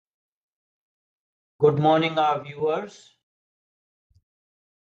Good morning, our viewers.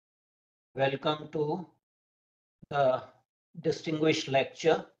 Welcome to the distinguished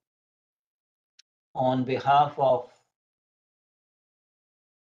lecture on behalf of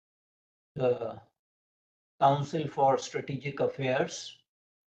the Council for Strategic Affairs.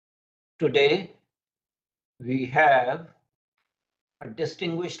 Today, we have a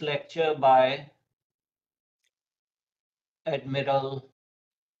distinguished lecture by Admiral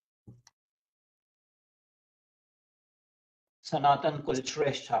Sanatan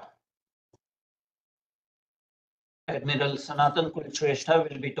Kulshrestha. Admiral Sanatan Kulshrestha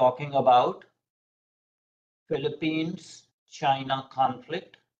will be talking about Philippines-China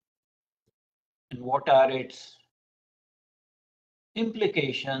conflict and what are its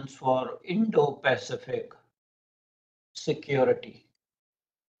implications for Indo-Pacific security.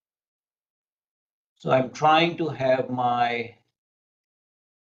 So I'm trying to have my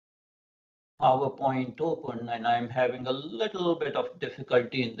PowerPoint open and I'm having a little bit of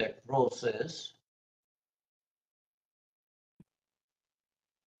difficulty in that process.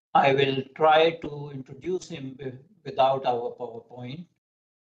 I will try to introduce him without our PowerPoint.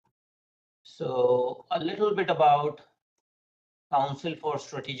 So a little bit about Council for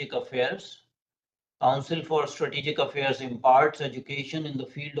Strategic Affairs. Council for Strategic Affairs imparts education in the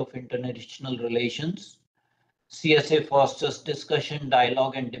field of international relations. CSA fosters discussion,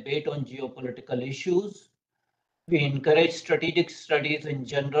 dialogue, and debate on geopolitical issues. We encourage strategic studies in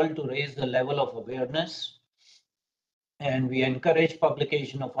general to raise the level of awareness. And we encourage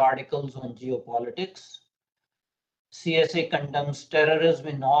publication of articles on geopolitics. CSA condemns terrorism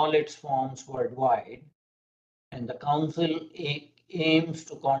in all its forms worldwide. And the Council aims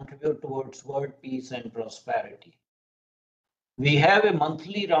to contribute towards world peace and prosperity. We have a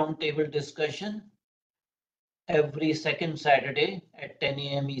monthly roundtable discussion every second Saturday at 10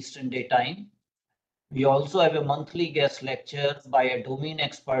 a.m. Eastern Daytime. We also have a monthly guest lecture by a domain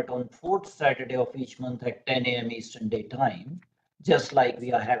expert on fourth Saturday of each month at 10 a.m. Eastern Daytime, just like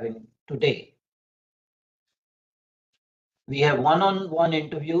we are having today. We have one-on-one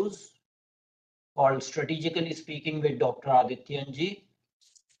interviews called Strategically Speaking with Dr. Adityanjee.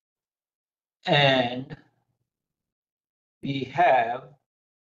 And we have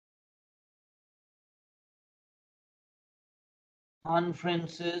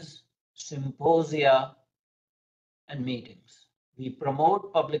conferences, symposia, and meetings. We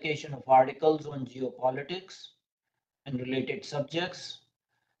promote publication of articles on geopolitics and related subjects.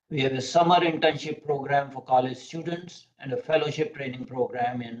 We have a summer internship program for college students and a fellowship training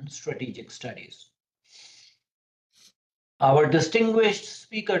program in strategic studies. Our distinguished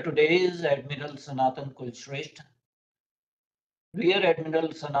speaker today is Admiral Sanatan Kulshrestha. Rear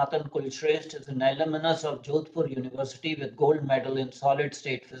Admiral Sanatan Kulshrestha is an alumnus of Jodhpur University with gold medal in solid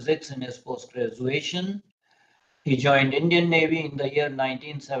state physics in his post-graduation. He joined Indian Navy in the year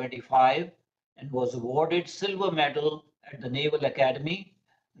 1975 and was awarded silver medal at the Naval Academy,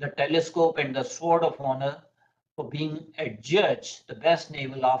 the Telescope and the Sword of Honor for being adjudged the best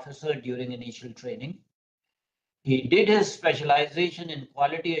naval officer during initial training. He did his specialization in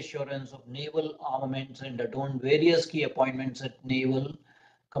quality assurance of naval armaments and adorned various key appointments at Naval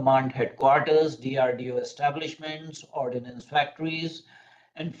Command Headquarters, DRDO establishments, Ordnance Factories,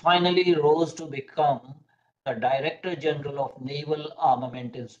 and finally rose to become the Director General of Naval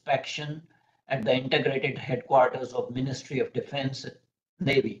Armament Inspection at the Integrated Headquarters of Ministry of Defense,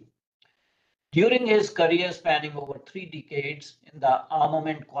 Navy. During his career spanning over 3 decades in the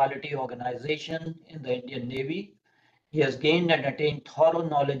Armament Quality Organization in the Indian Navy, he has gained and attained thorough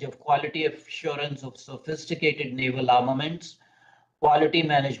knowledge of quality assurance of sophisticated naval armaments, quality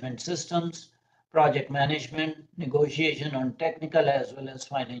management systems, project management, negotiation on technical as well as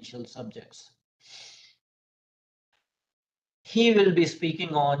financial subjects. He will be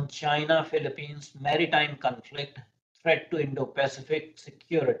speaking on China-Philippines maritime conflict, threat to Indo-Pacific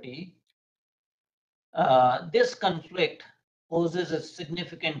security. This conflict poses a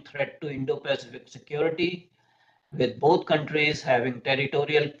significant threat to Indo-Pacific security, with both countries having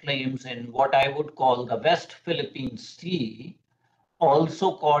territorial claims in what I would call the West Philippine Sea,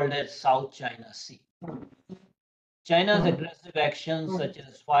 also called as South China Sea. China's aggressive actions, such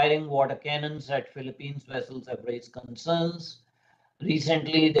as firing water cannons at Philippines vessels, have raised concerns.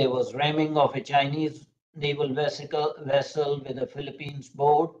 Recently, there was ramming of a Chinese naval vessel with a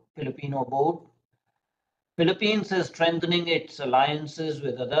Filipino boat. Philippines is strengthening its alliances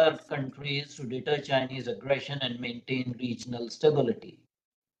with other countries to deter Chinese aggression and maintain regional stability.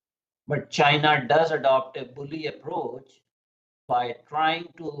 But China does adopt a bully approach by trying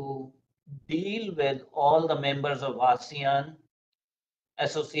to deal with all the members of ASEAN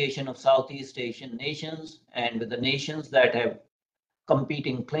Association of Southeast Asian Nations, and with the nations that have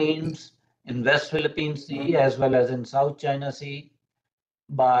competing claims in West Philippine Sea as well as in South China Sea,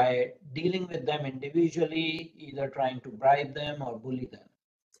 by dealing with them individually, either trying to bribe them or bully them.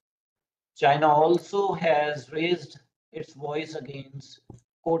 China also has raised its voice against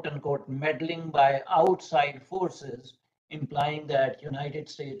quote unquote meddling by outside forces, implying that United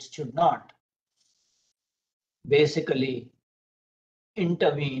States should not basically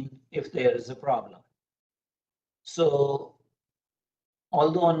intervene if there is a problem. So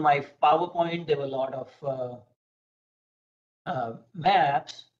although on my PowerPoint there were a lot of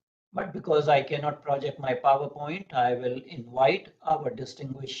maps, but because I cannot project my PowerPoint, I will invite our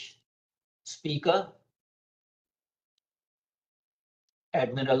distinguished speaker,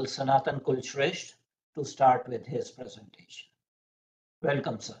 Admiral Sanatan Kulshrestha, to start with his presentation.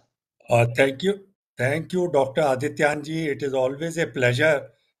 Welcome, sir. Thank you. Thank you, Dr. Adityanjee. It is always a pleasure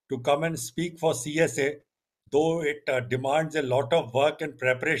to come and speak for CSA, though it demands a lot of work and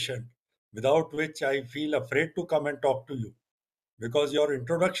preparation, without which I feel afraid to come and talk to you. Because your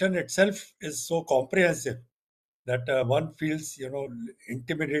introduction itself is so comprehensive that one feels,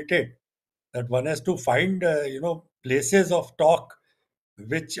 intimidated, that one has to find, places of talk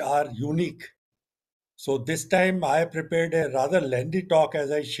which are unique. So this time I prepared a rather lengthy talk as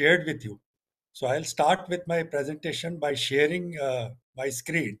I shared with you. So I'll start with my presentation by sharing my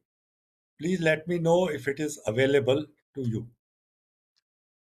screen. Please let me know if it is available to you.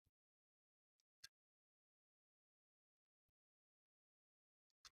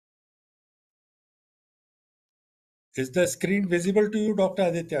 Is the screen visible to you, Dr.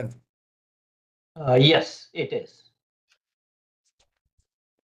 Adityan? Yes, it is.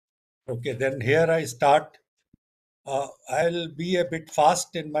 Okay, then here I start. I'll be a bit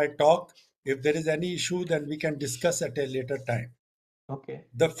fast in my talk. If there is any issue, then we can discuss at a later time. Okay.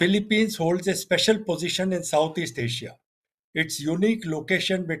 The Philippines holds a special position in Southeast Asia. Its unique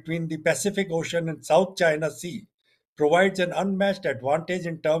location between the Pacific Ocean and South China Sea provides an unmatched advantage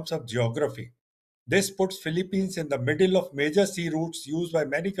in terms of geography. This puts Philippines in the middle of major sea routes used by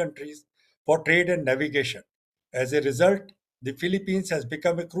many countries for trade and navigation. As a result, the Philippines has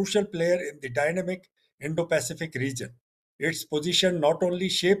become a crucial player in the dynamic Indo-Pacific region. Its position not only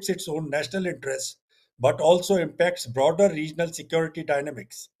shapes its own national interests but also impacts broader regional security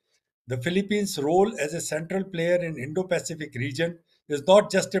dynamics. The Philippines' role as a central player in Indo-Pacific region is not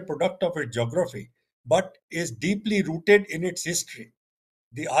just a product of its geography, but is deeply rooted in its history.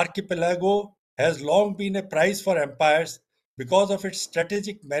 The archipelago has long been a prize for empires because of its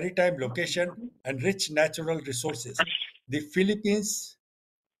strategic maritime location and rich natural resources. The Philippines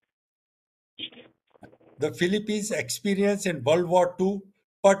the Philippines' experience in World War II,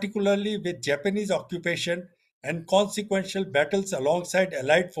 particularly with Japanese occupation and consequential battles alongside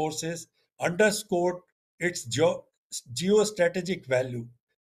Allied forces, underscored its geostrategic value.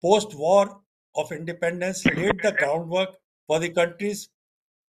 Post war of independence laid the groundwork for the country's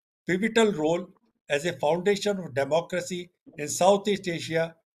pivotal role as a foundation of democracy in Southeast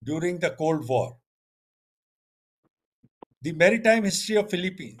Asia during the Cold War. The maritime history of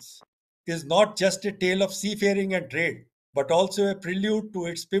Philippines is not just a tale of seafaring and trade, but also a prelude to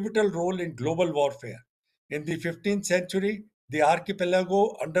its pivotal role in global warfare. In the 15th century, the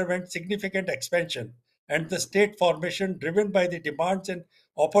archipelago underwent significant expansion and the state formation driven by the demands and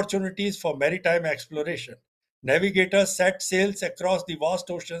opportunities for maritime exploration. Navigators set sails across the vast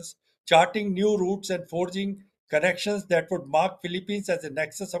oceans, charting new routes and forging connections that would mark Philippines as a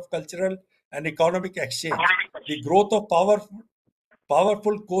nexus of cultural and economic exchange. The growth of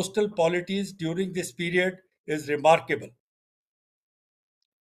powerful coastal polities during this period is remarkable.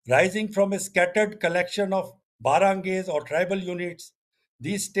 Rising from a scattered collection of barangays or tribal units,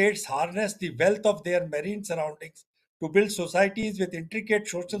 these states harness the wealth of their marine surroundings to build societies with intricate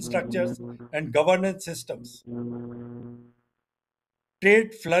social structures and governance systems.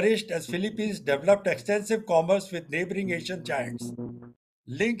 Trade flourished as Philippines developed extensive commerce with neighboring Asian giants.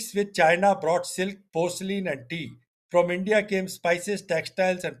 Links with China brought silk, porcelain, and tea. From India came spices,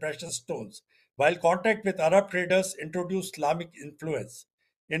 textiles, and precious stones, while contact with Arab traders introduced Islamic influence.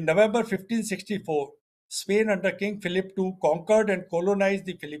 In November 1564, Spain under King Philip II conquered and colonized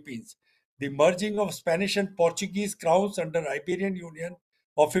the Philippines. The merging of Spanish and Portuguese crowns under Iberian Union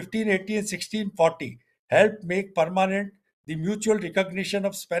of 1580 and 1640 helped make permanent the mutual recognition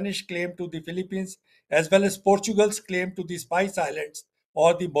of Spanish claim to the Philippines as well as Portugal's claim to the Spice Islands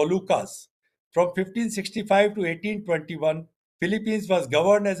or the Moluccas. From 1565 to 1821, Philippines was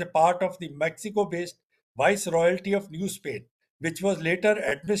governed as a part of the Mexico-based Viceroyalty of New Spain, which was later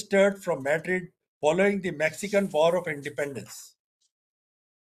administered from Madrid following the Mexican War of Independence.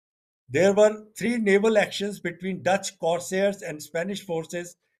 There were three naval actions between Dutch corsairs and Spanish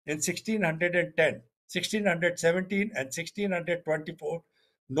forces in 1610, 1617, and 1624,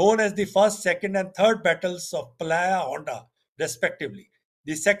 known as the first, second, and third battles of Playa Honda, respectively.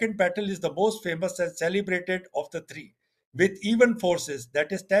 The second battle is the most famous and celebrated of the three, with even forces,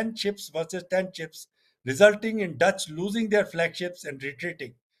 that is, 10 ships versus 10 ships, resulting in Dutch losing their flagships and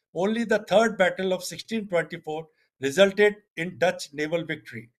retreating. Only the third battle of 1624 resulted in Dutch naval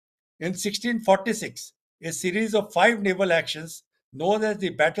victory. In 1646, a series of five naval actions, known as the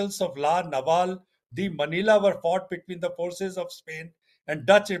Battles of La Naval de Manila, were fought between the forces of Spain and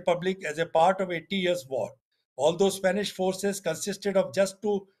Dutch Republic as a part of 80 Years' War. Although Spanish forces consisted of just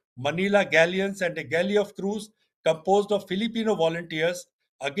two Manila galleons and a galley of crews composed of Filipino volunteers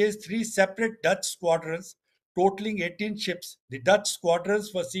against three separate Dutch squadrons totaling 18 ships, the Dutch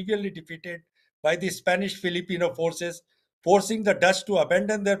squadrons were severely defeated by the Spanish Filipino forces, forcing the Dutch to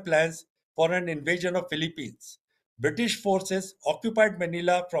abandon their plans for an invasion of Philippines. British forces occupied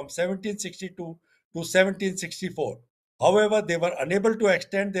Manila from 1762 to 1764. However, they were unable to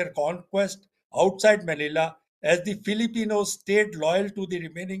extend their conquest outside Manila as the Filipinos stayed loyal to the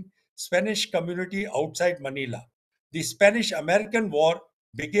remaining Spanish community outside Manila. The Spanish American War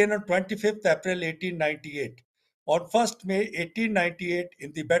began on 25th April 1898. On 1st May 1898,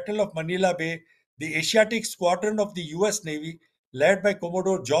 in the Battle of Manila Bay, the Asiatic Squadron of the US Navy, led by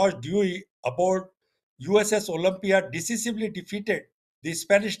Commodore George Dewey aboard USS Olympia, decisively defeated the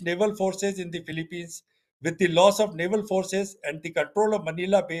Spanish naval forces in the Philippines. With the loss of naval forces and the control of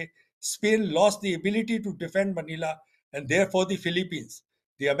Manila Bay, Spain lost the ability to defend Manila and therefore the Philippines.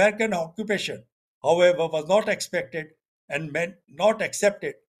 The American occupation, however, was not expected and not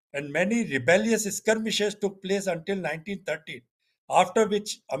accepted, and many rebellious skirmishes took place until 1913, after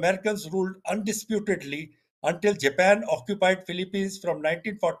which Americans ruled undisputedly until Japan occupied Philippines from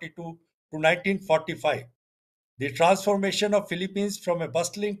 1942 to 1945. The transformation of Philippines from a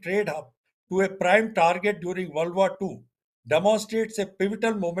bustling trade hub to a prime target during World War II demonstrates a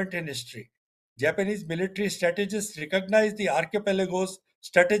pivotal moment in history. Japanese military strategists recognized the archipelago's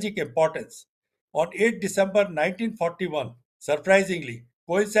strategic importance. On 8 December 1941, surprisingly,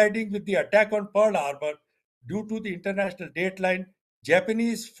 coinciding with the attack on Pearl Harbor, due to the international dateline,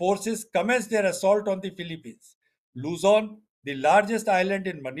 Japanese forces commenced their assault on the Philippines. Luzon, the largest island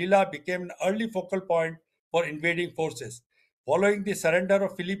in Manila, became an early focal point for invading forces. Following the surrender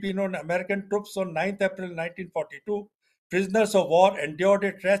of Filipino and American troops on 9th April 1942, prisoners of war endured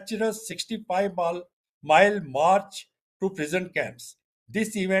a treacherous 65-mile march to prison camps.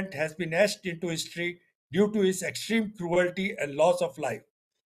 This event has been etched into history due to its extreme cruelty and loss of life.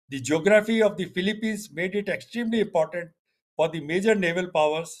 The geography of the Philippines made it extremely important for the major naval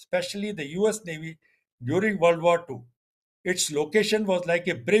powers, especially the US Navy, during World War II. Its location was like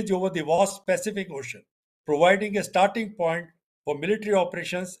a bridge over the vast Pacific Ocean, providing a starting point for military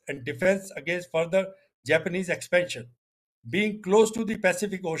operations and defense against further Japanese expansion. Being close to the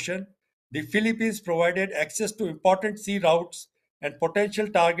Pacific Ocean, the Philippines provided access to important sea routes and potential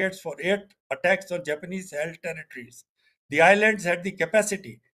targets for air attacks on Japanese held territories. The islands had the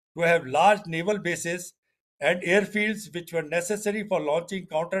capacity to have large naval bases and airfields which were necessary for launching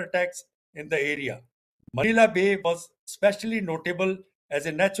counterattacks in the area. Manila Bay was especially notable as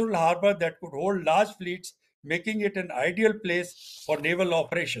a natural harbor that could hold large fleets, making it an ideal place for naval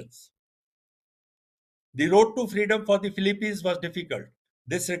operations. The road to freedom for the Philippines was difficult.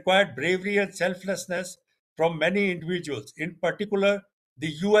 This required bravery and selflessness from many individuals, in particular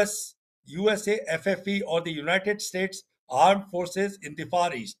the USAFFE, or the United States Armed Forces in the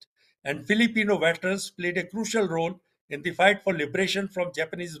Far East, and Filipino veterans played a crucial role in the fight for liberation from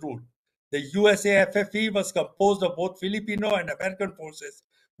Japanese rule. The USAFFE was composed of both Filipino and American forces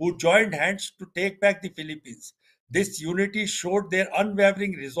who joined hands to take back the Philippines. This unity showed their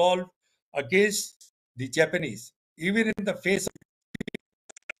unwavering resolve against the Japanese. Even in the face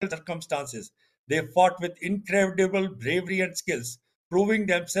of circumstances, they fought with incredible bravery and skills, proving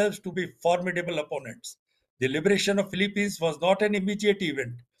themselves to be formidable opponents. The liberation of Philippines was not an immediate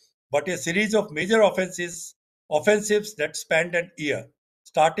event, but a series of major offensives that spanned an year,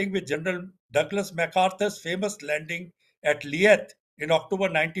 starting with General Douglas MacArthur's famous landing at Leyte in October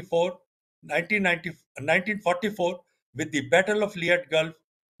 1944. With the Battle of Leyte Gulf,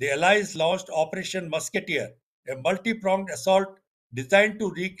 the Allies launched Operation Musketeer, a multi-pronged assault designed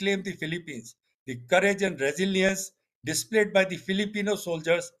to reclaim the Philippines. The courage and resilience displayed by the Filipino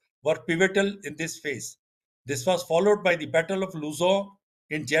soldiers were pivotal in this phase. This was followed by the Battle of Luzon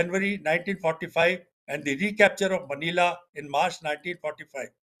in January 1945 and the recapture of Manila in March 1945.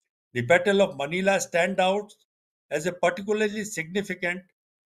 The Battle of Manila stands out as a particularly significant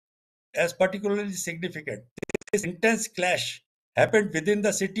as particularly significant. This intense clash happened within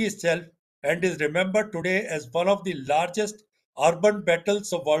the city itself and is remembered today as one of the largest urban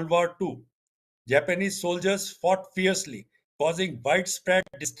battles of World War II. Japanese soldiers fought fiercely, causing widespread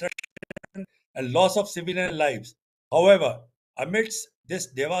destruction and loss of civilian lives. However, amidst this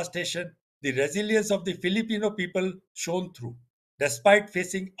devastation, the resilience of the Filipino people shone through. Despite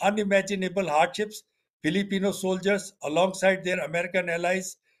facing unimaginable hardships, Filipino soldiers, alongside their American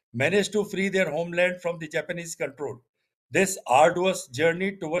allies, managed to free their homeland from the Japanese control. This arduous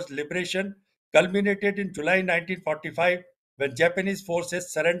journey towards liberation culminated in July 1945 when Japanese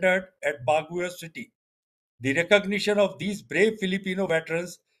forces surrendered at Baguio City. The recognition of these brave Filipino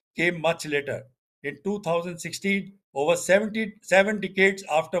veterans came much later. In 2016, over 77 decades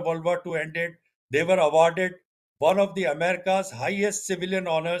after World War II ended, they were awarded one of the America's highest civilian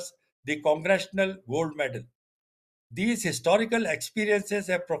honors, the Congressional Gold Medal. These historical experiences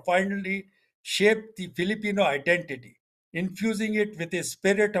have profoundly shaped the Filipino identity, infusing it with a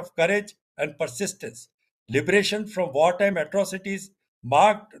spirit of courage and persistence. Liberation from wartime atrocities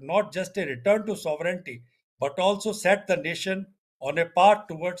marked not just a return to sovereignty, but also set the nation on a path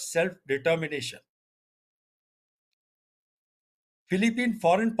towards self determination. Philippine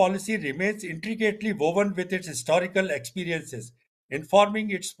foreign policy remains intricately woven with its historical experiences, informing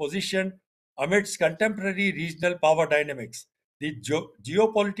its position amidst contemporary regional power dynamics. The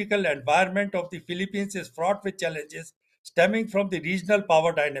geopolitical environment of the Philippines is fraught with challenges stemming from the regional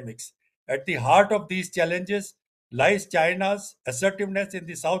power dynamics. At the heart of these challenges lies China's assertiveness in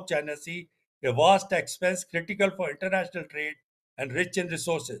the South China Sea, a vast expanse critical for international trade and rich in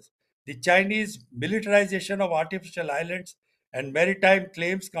resources. The Chinese militarization of artificial islands and maritime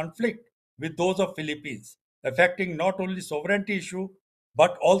claims conflict with those of Philippines, affecting not only sovereignty issue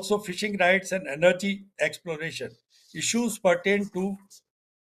but also fishing rights and energy exploration. Issues pertain to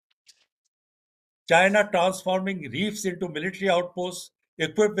China transforming reefs into military outposts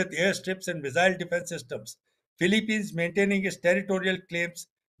equipped with airstrips and missile defense systems. Philippines maintaining its territorial claims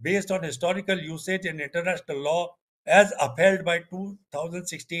based on historical usage and international law as upheld by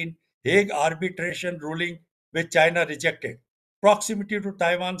 2016 Hague arbitration ruling which China rejected. Proximity to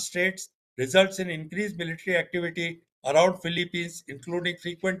Taiwan Straits results in increased military activity around Philippines including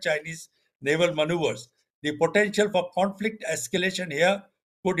frequent Chinese naval maneuvers. The potential for conflict escalation here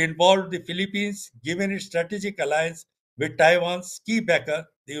could involve the Philippines given its strategic alliance with Taiwan's key backer,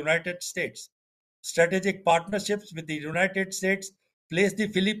 the United States. Strategic partnerships with the United States place the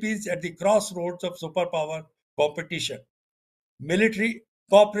Philippines at the crossroads of superpower competition. Military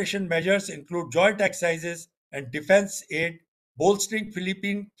cooperation measures include joint exercises and defense aid, bolstering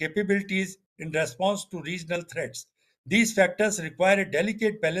Philippine capabilities in response to regional threats. These factors require a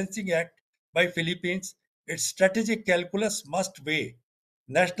delicate balancing act by Philippines. Its strategic calculus must weigh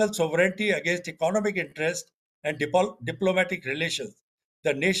national sovereignty against economic interest and diplomatic relations.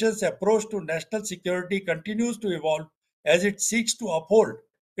 The nation's approach to national security continues to evolve as it seeks to uphold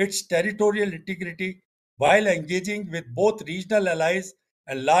its territorial integrity while engaging with both regional allies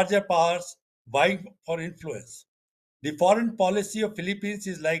and larger powers vying for influence. The foreign policy of Philippines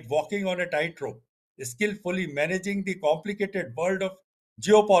is like walking on a tightrope, skillfully managing the complicated world of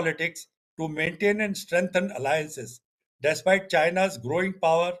geopolitics to maintain and strengthen alliances. Despite China's growing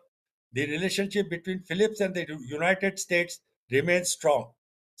power, the relationship between Philippines and the United States remains strong.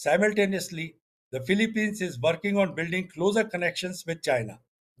 Simultaneously, the Philippines is working on building closer connections with China.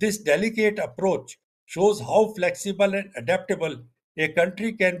 This delicate approach shows how flexible and adaptable a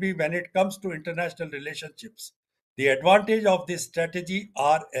country can be when it comes to international relationships. The advantage of this strategy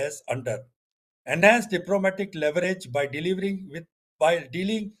are as under enhanced diplomatic leverage by dealing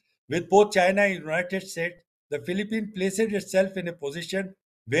with both China and United States. The Philippines places itself in a position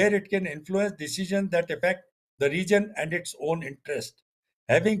where it can influence decisions that affect the region and its own interest.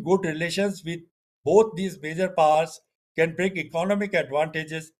 Having good relations with both these major powers can bring economic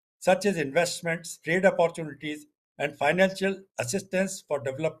advantages such as investments, trade opportunities, and financial assistance for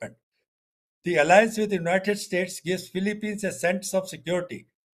development. The alliance with the United States gives Philippines a sense of security,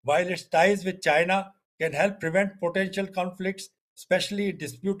 while its ties with China can help prevent potential conflicts, especially in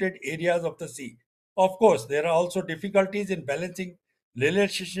disputed areas of the sea. Of course, there are also difficulties in balancing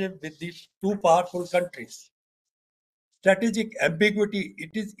relationship with these two powerful countries. Strategic ambiguity.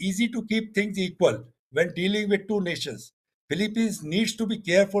 It is easy to keep things equal when dealing with two nations. Philippines needs to be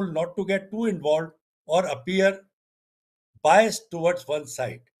careful not to get too involved or appear biased towards one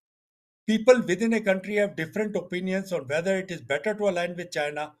side. People within a country have different opinions on whether it is better to align with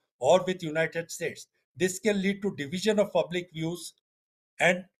China or with United States. This can lead to division of public views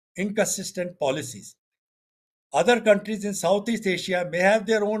and inconsistent policies. Other countries in Southeast Asia may have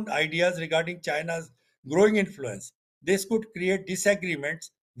their own ideas regarding China's growing influence. This could create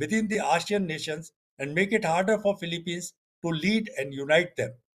disagreements within the ASEAN nations and make it harder for Philippines to lead and unite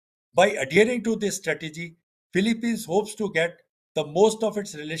them. By adhering to this strategy, Philippines hopes to get the most of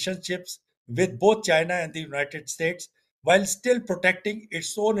its relationships with both China and the United States while still protecting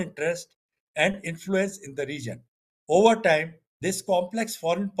its own interest and influence in the region. Over time, this complex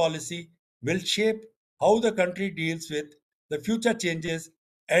foreign policy will shape how the country deals with the future changes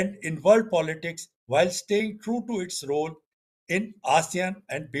and in world politics while staying true to its role in ASEAN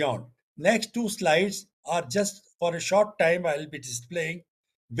and beyond. Next two slides are just for a short time I will be displaying,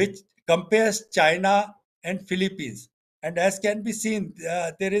 which compares China and Philippines. And as can be seen,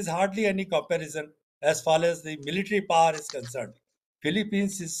 there is hardly any comparison as far as the military power is concerned.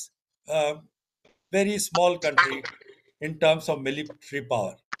 Philippines is a very small country in terms of military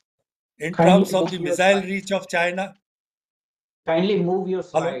power. In terms Kindly of move the your missile slide. reach of China, Kindly move your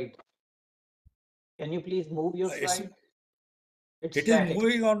hello, slide. Can you please move your it's slide? It's it is static.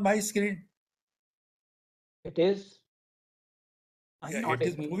 moving on my screen. It is. I'm Yeah, not it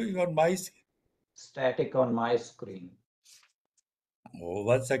is able. moving on my screen. Static on my screen. Oh,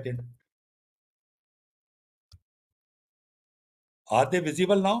 1 second. Are they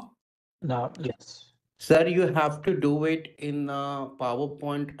visible now? Now, yes. Sir, you have to do it in a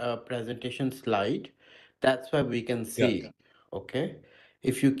PowerPoint presentation slide. That's why we can Yeah. see. Okay.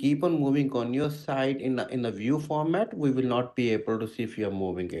 If you keep on moving on your side in a view format, we will not be able to see if you are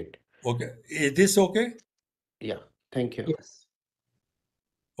moving it. Okay. Is this okay? Yeah. Thank you. Yes.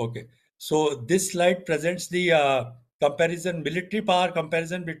 Okay. So this slide presents the comparison, military power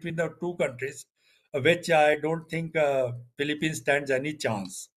comparison between the two countries, which I don't think Philippines stands any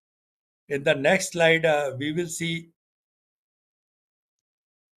chance. In the next slide, we will see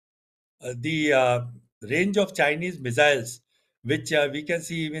the range of Chinese missiles, which we can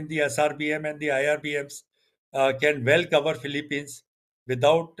see even the SRBM and the IRBMs can well cover Philippines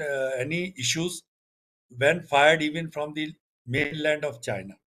without any issues when fired even from the mainland of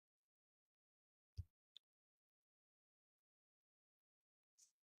China.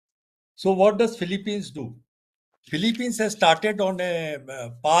 So what does Philippines do? Philippines has started on a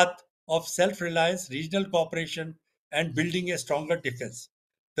path of self-reliance, regional cooperation, and building a stronger defense.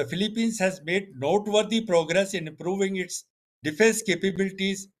 The Philippines has made noteworthy progress in improving its defense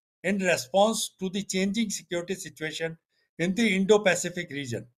capabilities in response to the changing security situation in the Indo-Pacific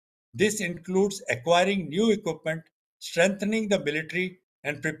region. This includes acquiring new equipment, strengthening the military,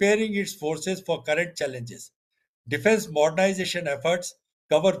 and preparing its forces for current challenges. Defense modernization efforts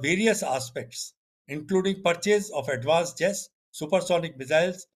cover various aspects, including purchase of advanced jets, supersonic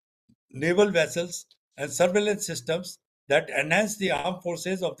missiles, naval vessels, and surveillance systems that enhance the armed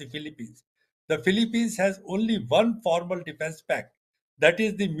forces of the Philippines. The Philippines has only one formal defense pact, that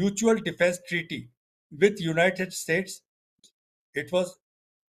is the Mutual Defense Treaty with United States. It was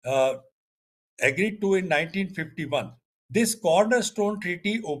uh, agreed to in 1951. This cornerstone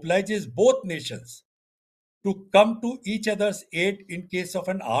treaty obliges both nations to come to each other's aid in case of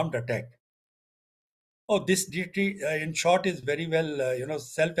an armed attack. Oh, this treaty, in short, is very well,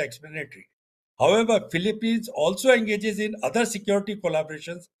 self-explanatory. However, Philippines also engages in other security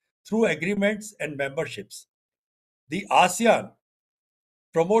collaborations through agreements and memberships. The ASEAN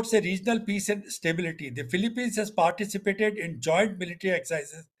promotes a regional peace and stability. The Philippines has participated in joint military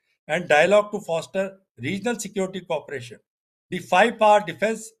exercises and dialogue to foster regional security cooperation. The Five Power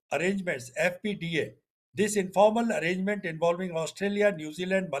Defense Arrangements (FPDA). This informal arrangement involving Australia, New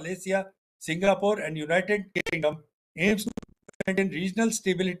Zealand, Malaysia, Singapore, and United Kingdom aims to maintain regional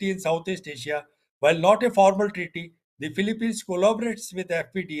stability in Southeast Asia. While not a formal treaty, the Philippines collaborates with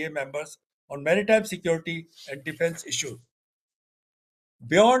FPDA members on maritime security and defense issues.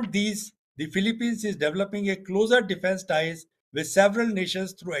 Beyond these, the Philippines is developing a closer defense ties with several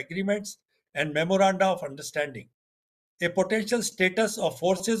nations through agreements and memoranda of understanding. A potential status of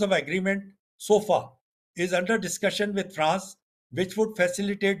forces of agreement so far is under discussion with France, which would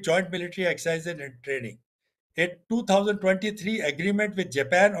facilitate joint military exercises and training. A 2023 agreement with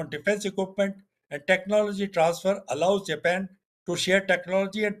Japan on defense equipment and technology transfer allows Japan to share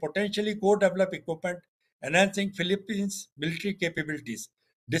technology and potentially co develop equipment, enhancing Philippines' military capabilities.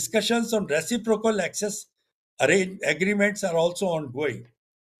 Discussions on reciprocal access agreements are also ongoing.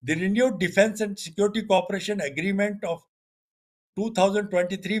 The renewed Defense and Security Cooperation Agreement of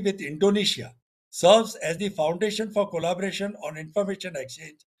 2023 with Indonesia serves as the foundation for collaboration on information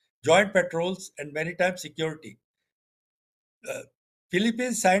exchange, joint patrols, and maritime security.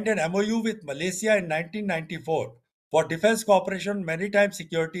 Philippines signed an MOU with Malaysia in 1994 for defense cooperation, maritime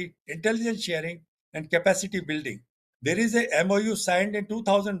security, intelligence sharing, and capacity building. There is a MOU signed in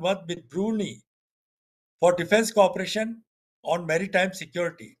 2001 with Brunei for defense cooperation on maritime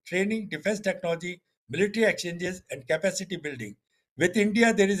security, training, defense technology, military exchanges, and capacity building. With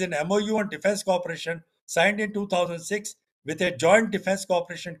India, there is an MOU on defense cooperation signed in 2006 with a Joint Defense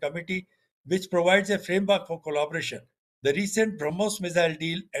Cooperation Committee, which provides a framework for collaboration. The recent BrahMos missile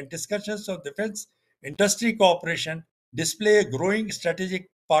deal and discussions on defense industry cooperation display a growing strategic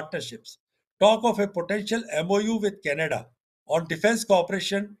partnerships. Talk of a potential MOU with Canada on defense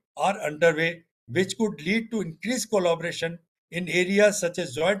cooperation are underway, which could lead to increased collaboration in areas such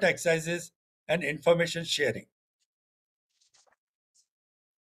as joint exercises and information sharing.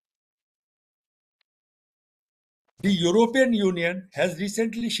 The European Union has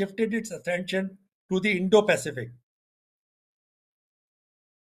recently shifted its attention to the Indo-Pacific,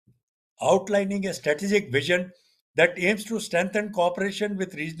 outlining a strategic vision that aims to strengthen cooperation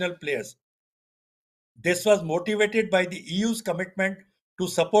with regional players. This was motivated by the EU's commitment to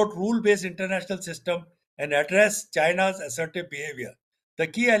support rule-based international system and address China's assertive behavior. The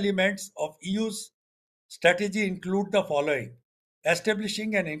key elements of EU's strategy include the following: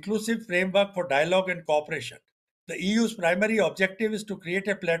 establishing an inclusive framework for dialogue and cooperation. The EU's primary objective is to create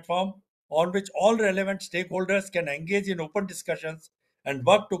a platform on which all relevant stakeholders can engage in open discussions and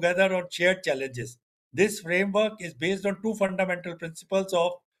work together on shared challenges. This framework is based on two fundamental principles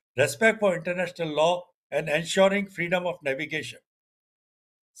of respect for international law and ensuring freedom of navigation.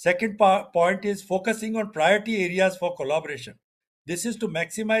 Second point is focusing on priority areas for collaboration. This is to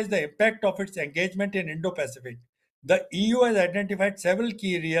maximize the impact of its engagement in Indo-Pacific. The EU has identified several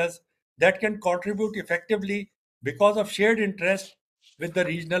key areas that can contribute effectively because of shared interest with the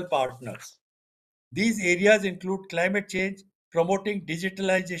regional partners. These areas include climate change, promoting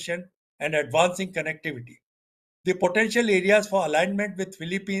digitalization, and advancing connectivity. The potential areas for alignment with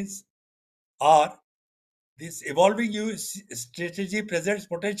Philippines are: this evolving EU strategy presents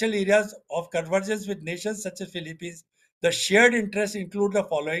potential areas of convergence with nations such as Philippines. The shared interests include the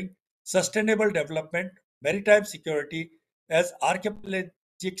following: sustainable development, maritime security. As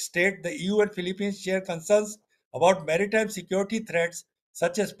archipelagic state, the EU and Philippines share concerns about maritime security threats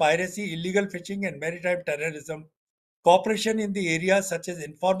such as piracy, illegal fishing, and maritime terrorism. Cooperation in the areas such as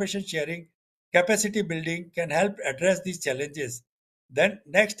information sharing, capacity building can help address these challenges. Then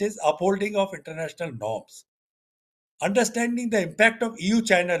next is upholding of international norms. Understanding the impact of EU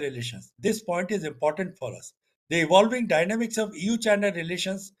China relations. This point is important for us. The evolving dynamics of EU China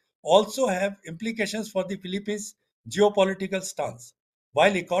relations also have implications for the Philippines' geopolitical stance.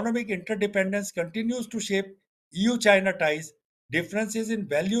 While economic interdependence continues to shape EU China ties, differences in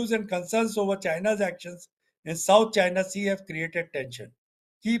values and concerns over China's actions in South China Sea have created tension.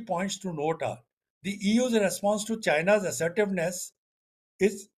 Key points to note are: the EU's response to China's assertiveness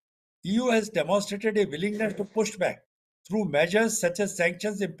is EU has demonstrated a willingness to push back through measures such as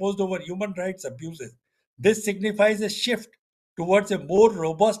sanctions imposed over human rights abuses. This signifies a shift towards a more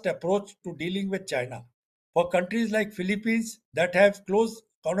robust approach to dealing with China. For countries like Philippines that have close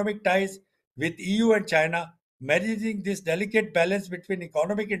economic ties with EU and China, managing this delicate balance between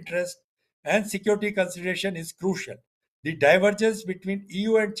economic interest and security consideration is crucial. The divergence between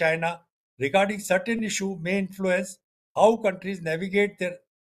EU and China regarding certain issues may influence how countries navigate their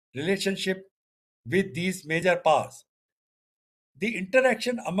relationship with these major powers. The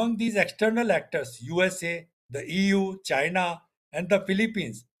interaction among these external actors, USA, the EU, China, and the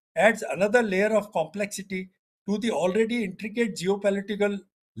Philippines, adds another layer of complexity to the already intricate geopolitical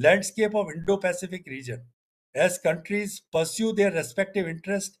landscape of Indo-Pacific region. As countries pursue their respective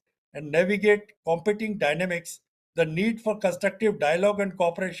interests and navigate competing dynamics, the need for constructive dialogue and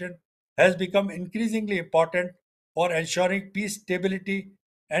cooperation has become increasingly important for ensuring peace, stability,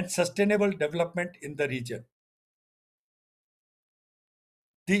 and sustainable development in the region.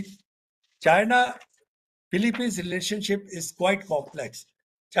 The China Philippines relationship is quite complex.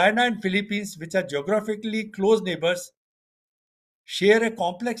 China and Philippines, which are geographically close neighbors, share a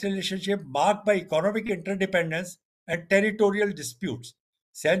complex relationship marked by economic interdependence and territorial disputes.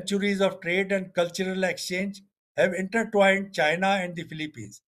 Centuries of trade and cultural exchange have intertwined China and the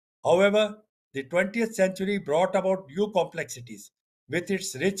Philippines. However, the 20th century brought about new complexities. With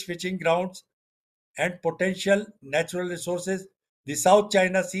its rich fishing grounds and potential natural resources, the South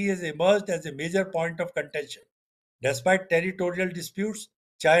China Sea has emerged as a major point of contention. Despite territorial disputes,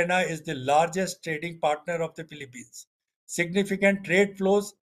 China is the largest trading partner of the Philippines. Significant trade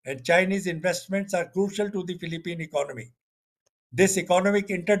flows and Chinese investments are crucial to the Philippine economy. This economic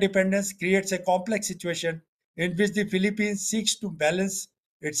interdependence creates a complex situation in which the Philippines seeks to balance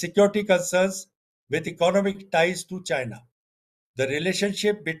its security concerns with economic ties to China. The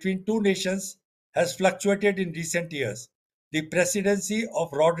relationship between two nations has fluctuated in recent years. The presidency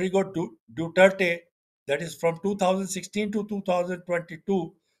of Rodrigo Duterte, that is from 2016 to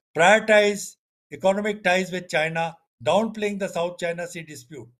 2022, prioritized economic ties with China, downplaying the South China Sea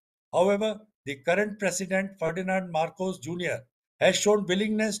dispute. However, the current president, Ferdinand Marcos Jr., has shown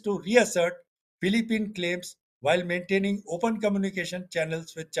willingness to reassert Philippine claims while maintaining open communication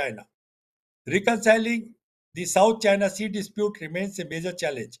channels with China. Reconciling the South China Sea dispute remains a major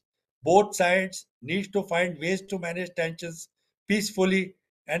challenge. Both sides need to find ways to manage tensions peacefully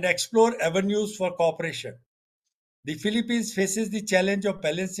and explore avenues for cooperation. The Philippines faces the challenge of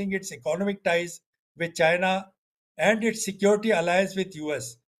balancing its economic ties with China and its security alliance with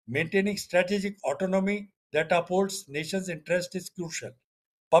US. Maintaining strategic autonomy that upholds nation's interest is crucial.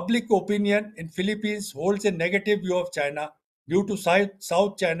 Public opinion in Philippines holds a negative view of China due to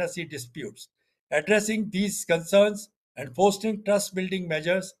South China Sea disputes. Addressing these concerns and fostering trust-building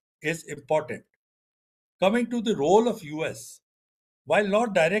measures is important. Coming to the role of US. While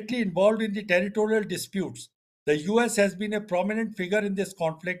not directly involved in the territorial disputes, the US has been a prominent figure in this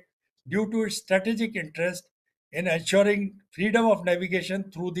conflict due to its strategic interest in ensuring freedom of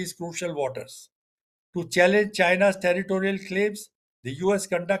navigation through these crucial waters. To challenge China's territorial claims, the US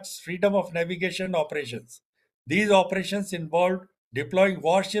conducts freedom of navigation operations. These operations involved deploying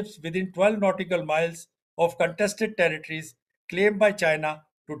warships within 12 nautical miles of contested territories claimed by China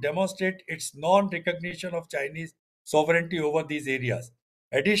to demonstrate its non recognition of Chinese sovereignty over these areas.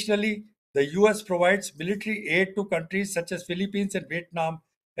 Additionally, the US provides military aid to countries such as Philippines and Vietnam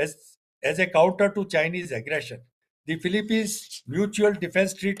as a counter to Chinese aggression. The Philippines Mutual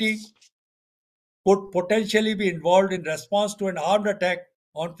Defense Treaty could potentially be involved in response to an armed attack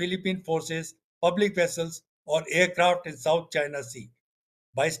on Philippine forces, public vessels, or aircraft in South China Sea.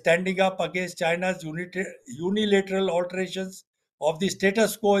 By standing up against China's unilateral alterations of the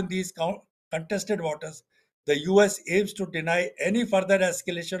status quo in these contested waters, the US aims to deny any further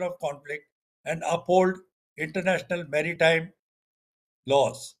escalation of conflict and uphold international maritime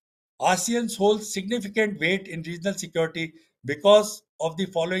laws. ASEAN holds significant weight in regional security because of the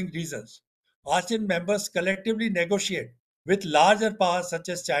following reasons. ASEAN members collectively negotiate with larger powers such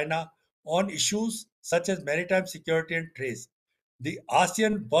as China on issues such as maritime security and trade. The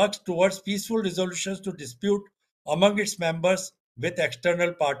ASEAN works towards peaceful resolutions to dispute among its members with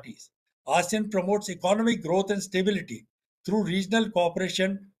external parties. ASEAN promotes economic growth and stability through regional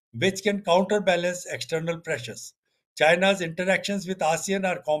cooperation, which can counterbalance external pressures. China's interactions with ASEAN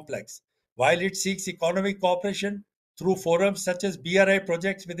are complex. While it seeks economic cooperation through forums such as BRI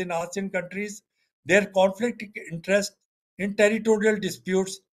projects within ASEAN countries, their conflict interest in territorial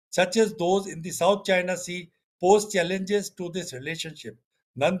disputes, such as those in the South China Sea, pose challenges to this relationship.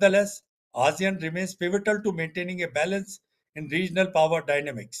 Nonetheless, ASEAN remains pivotal to maintaining a balance in regional power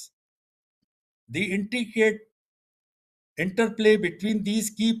dynamics. The intricate interplay between these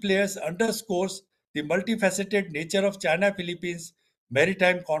key players underscores the multifaceted nature of China Philippines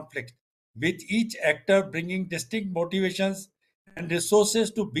maritime conflict, with each actor bringing distinct motivations and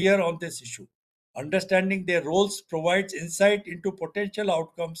resources to bear on this issue. Understanding their roles provides insight into potential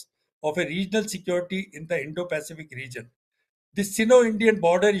outcomes of a regional security in the Indo Pacific region. The Sino Indian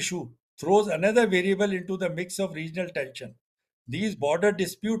border issue throws another variable into the mix of regional tension. These border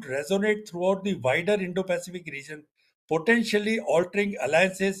disputes resonate throughout the wider Indo Pacific region, potentially altering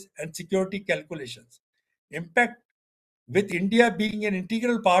alliances and security calculations. Impact with India being an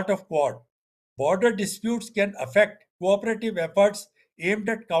integral part of Quad, border disputes can affect cooperative efforts aimed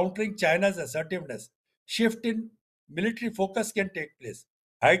at countering China's assertiveness. Shift in military focus can take place.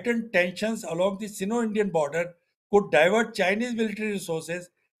 Heightened tensions along the Sino Indian border could divert Chinese military resources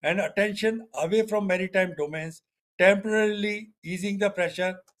and attention away from maritime domains, temporarily easing the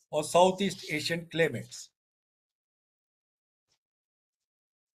pressure on Southeast Asian claimants.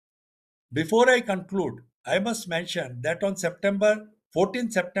 Before I conclude, I must mention that on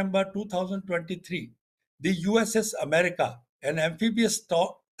 14 September 2023, the USS America, an amphibious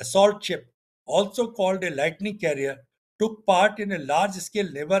assault ship, also called a lightning carrier, took part in a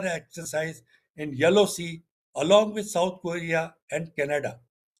large-scale naval exercise in Yellow Sea along with South Korea and Canada.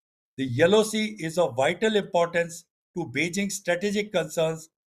 The Yellow Sea is of vital importance to Beijing's strategic concerns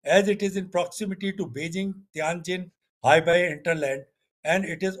as it is in proximity to Beijing Tianjin Highway hinterland, and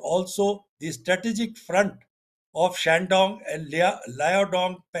it is also the strategic front of Shandong and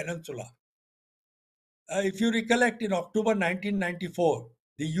Liaodong Peninsula. If you recollect, in October 1994,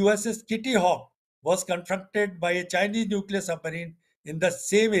 the USS Kitty Hawk was confronted by a Chinese nuclear submarine in the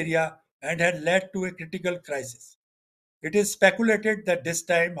same area and had led to a critical crisis. It is speculated that this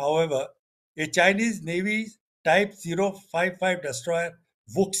time, however, a Chinese Navy Type 055 destroyer,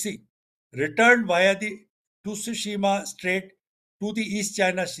 Wuxi, returned via the Tsushima Strait to the East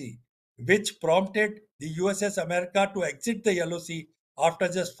China Sea, which prompted the USS America to exit the Yellow Sea after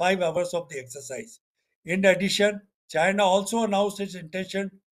just 5 hours of the exercise. In addition, China also announced its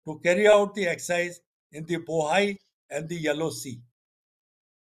intention to carry out the exercise in the Bohai and the Yellow Sea.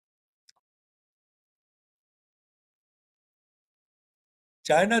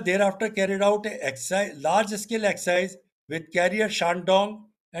 China thereafter carried out a large-scale exercise with carrier Shandong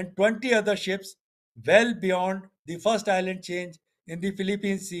and 20 other ships well beyond the first island chain in the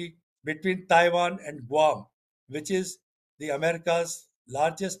Philippine Sea between Taiwan and Guam, which is the America's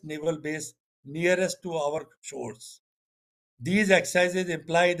largest naval base nearest to our shores. These exercises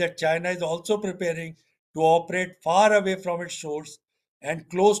imply that China is also preparing to operate far away from its shores and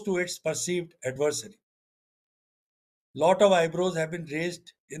close to its perceived adversary. Lot of eyebrows have been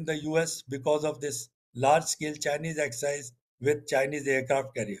raised in the US because of this large scale Chinese exercise with Chinese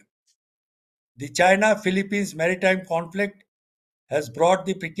aircraft carrier. The China Philippines maritime conflict has brought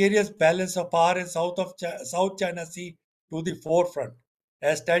the precarious balance of power in South China Sea to the forefront.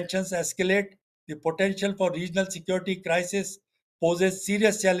 As tensions escalate, the potential for regional security crisis poses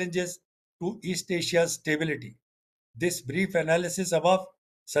serious challenges to East Asia's stability. This brief analysis above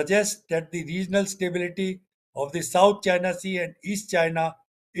suggests that the regional stability of the South China Sea and East China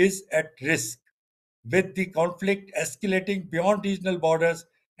is at risk, with the conflict escalating beyond regional borders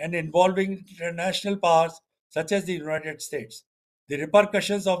and involving international powers such as the United States. The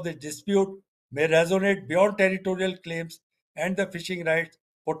repercussions of the dispute may resonate beyond territorial claims and the fishing rights,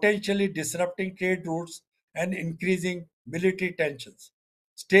 potentially disrupting trade routes and increasing military tensions.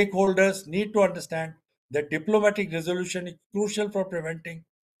 Stakeholders need to understand that diplomatic resolution is crucial for preventing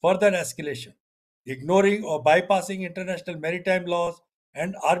further escalation. Ignoring or bypassing international maritime laws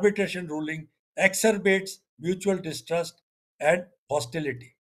and arbitration ruling exacerbates mutual distrust and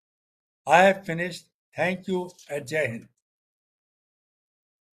hostility. I have finished. Thank you and Jai Hind.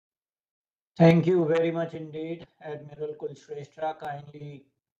 Thank you very much indeed, Admiral Kulshrestha. Kindly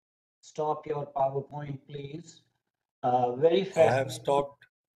stop your PowerPoint, please. Very I have fascinating. stopped.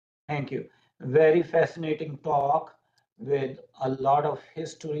 Thank you. Very fascinating talk with a lot of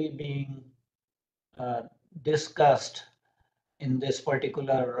history being discussed in this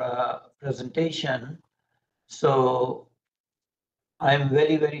particular presentation. So I'm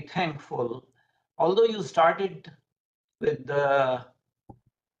very, very thankful. Although you started with the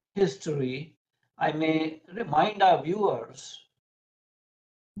history, I may remind our viewers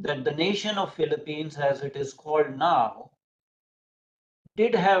that the nation of Philippines, as it is called now,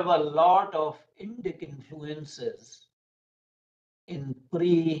 did have a lot of Indic influences in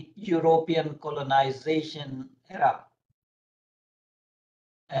pre-European colonization era.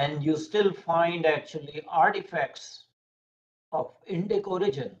 And you still find actually artifacts of Indic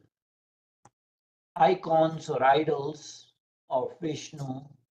origin, icons or idols of Vishnu.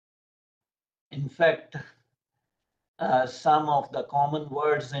 In fact, some of the common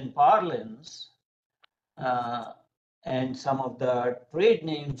words in parlance and some of the trade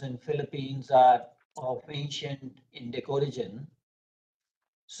names in Philippines are of ancient Indic origin.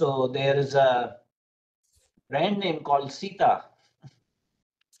 So there is a brand name called Sita,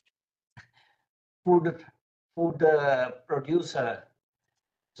 food producer.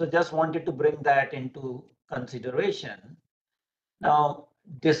 So just wanted to bring that into consideration. Now,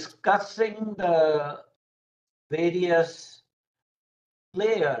 discussing the various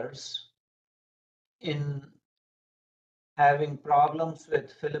players in having problems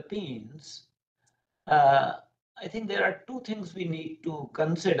with Philippines, I think there are two things we need to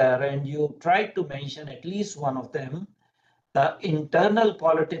consider, and you tried to mention at least one of them, the internal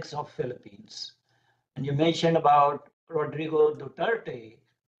politics of Philippines. And you mentioned about Rodrigo Duterte,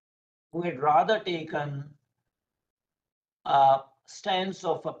 who had rather taken a stance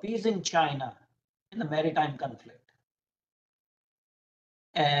of appeasing China in the maritime conflict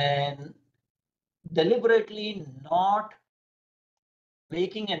and deliberately not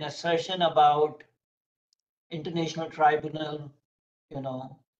making an assertion about international tribunal,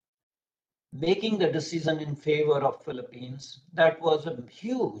 making the decision in favor of Philippines. That was a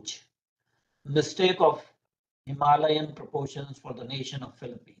huge mistake of Himalayan proportions for the nation of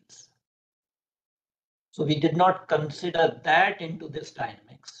Philippines. So we did not consider that into this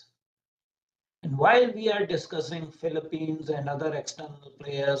dynamics. And while we are discussing Philippines and other external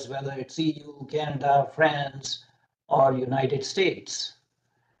players, whether it's EU, Canada, France, or United States,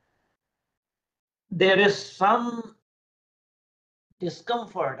 there is some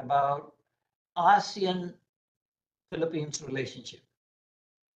discomfort about ASEAN-Philippines relationship.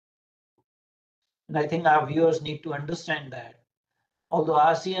 And I think our viewers need to understand that Although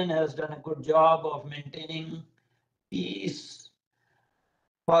ASEAN has done a good job of maintaining peace,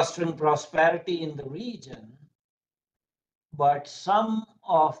 fostering prosperity in the region, but some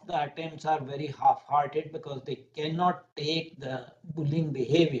of the attempts are very half-hearted because they cannot take the bullying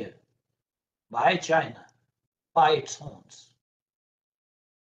behavior by China by its horns.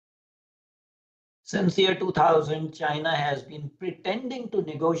 Since the year 2000, China has been pretending to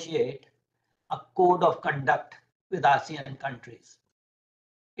negotiate a code of conduct with ASEAN countries.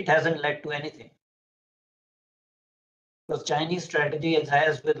 It hasn't led to anything. Because Chinese strategy,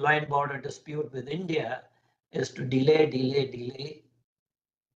 as with line border dispute with India, is to delay,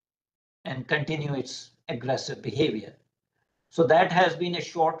 and continue its aggressive behavior. So that has been a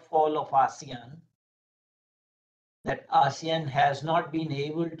shortfall of ASEAN, that ASEAN has not been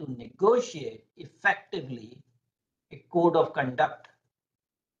able to negotiate effectively a code of conduct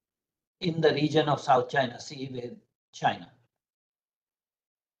in the region of South China Sea with China.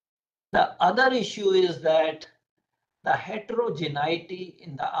 The other issue is that the heterogeneity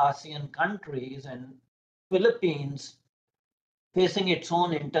in the ASEAN countries and Philippines facing its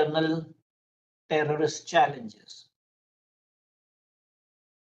own internal terrorist challenges.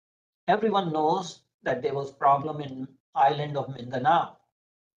 Everyone knows that there was problem in island of Mindanao,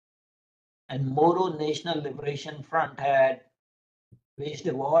 and Moro National Liberation Front had waged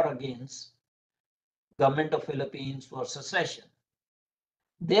a war against government of Philippines for secession.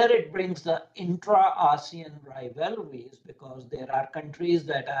 There it brings the intra-ASEAN rivalries because there are countries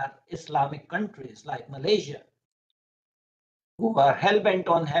that are Islamic countries like Malaysia who are hell-bent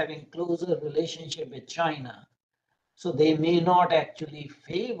on having closer relationship with China. So they may not actually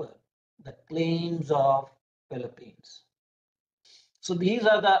favor the claims of Philippines. So these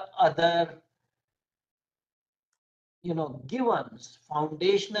are the other, givens,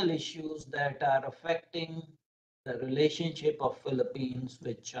 foundational issues that are affecting the relationship of Philippines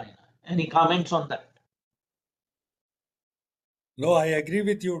with China. Any comments on that? No, I agree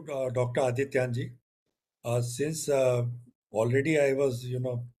with you, Dr. Adityanjee. Since already I was,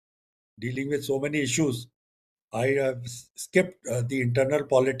 dealing with so many issues, I have skipped the internal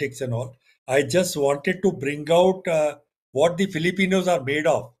politics and all. I just wanted to bring out what the Filipinos are made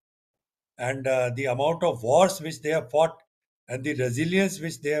of, and the amount of wars which they have fought and the resilience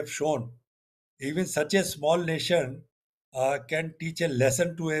which they have shown. Even such a small nation can teach a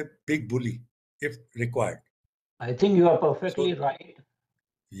lesson to a big bully if required. I think you are So, perfectly right.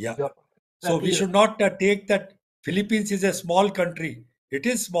 yeah. You're So we perfectly should right. not take that Philippines is a small country. It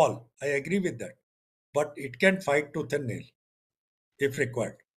is small. I agree with that. But it can fight tooth and nail if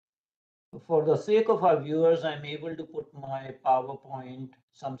required. For the sake of our viewers, I'm able to put my PowerPoint,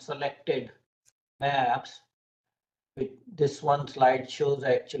 some selected maps. This one slide shows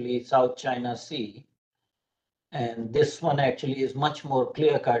actually South China Sea. And this one actually is much more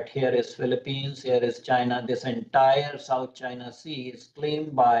clear cut. Here is Philippines, here is China. This entire South China Sea is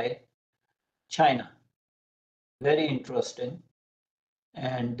claimed by China. Very interesting.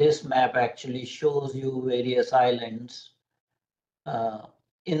 And this map actually shows you various islands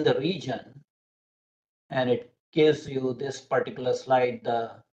in the region. And it gives you this particular slide,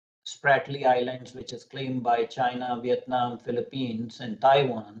 the Spratly Islands, which is claimed by China, Vietnam, Philippines, and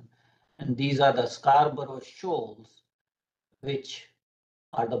Taiwan. And these are the Scarborough Shoals, which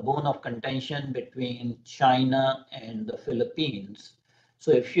are the bone of contention between China and the Philippines.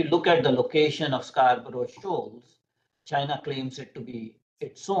 So if you look at the location of Scarborough Shoals, China claims it to be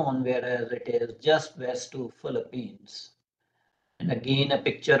its own, whereas it is just west to Philippines. And again, a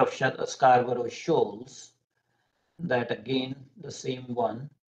picture of Scarborough Shoals, that again, the same one,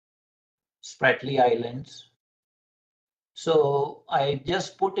 Spratly Islands. So I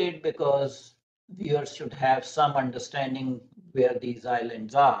just put it because viewers should have some understanding where these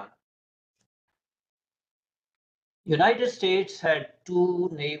islands are. United States had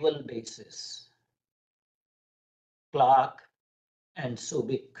two naval bases, Clark and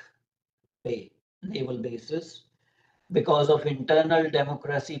Subic Bay naval bases, because of internal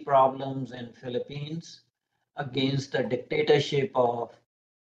democracy problems in Philippines against the dictatorship of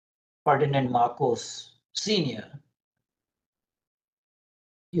Ferdinand Marcos Sr.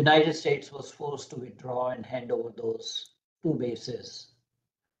 United States was forced to withdraw and hand over those two bases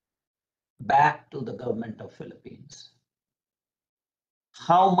back to the government of Philippines.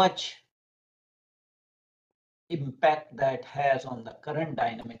 How much impact that has on the current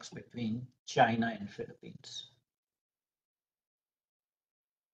dynamics between China and Philippines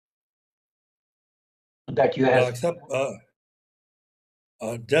that you have? Except,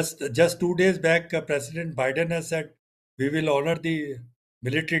 just 2 days back, President Biden has said we will honor the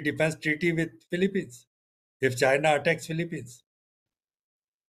military defense treaty with Philippines if China attacks Philippines.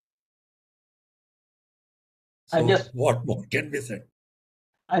 I'm So just what more can be said?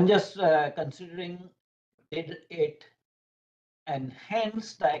 considering, did it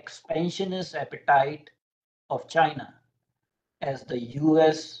enhance the expansionist appetite of China as the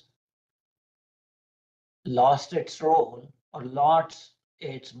US lost its role or lost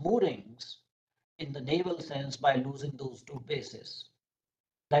its moorings in the naval sense by losing those two bases?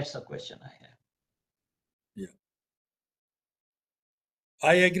 That's the question I have. Yeah,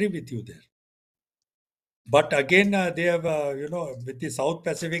 I agree with you there. But again, they have, with the South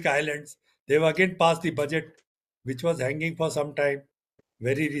Pacific Islands, they have again passed the budget, which was hanging for some time,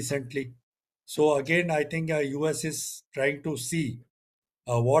 very recently. So again, I think US is trying to see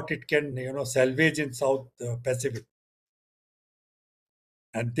what it can, salvage in South Pacific.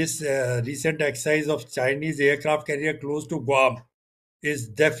 And this recent exercise of Chinese aircraft carrier close to Guam is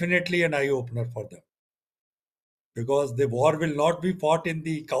definitely an eye opener for them, because the war will not be fought in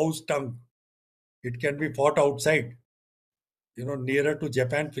the cow's tongue. It can be fought outside, nearer to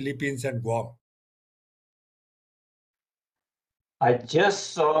Japan, Philippines, and Guam. I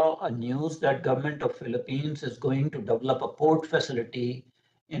just saw a news that government of Philippines is going to develop a port facility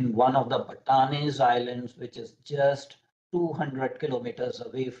in one of the Batanes Islands, which is just 200 kilometers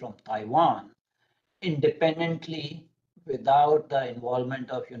away from Taiwan, independently without the involvement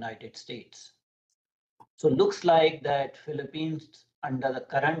of United States. So looks like that Philippines under the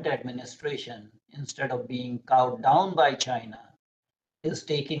current administration, instead of being cowed down by China, is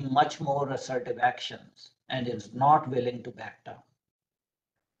taking much more assertive actions and is not willing to back down.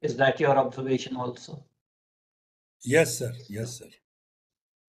 Is that your observation also? Yes, sir. Yes, sir.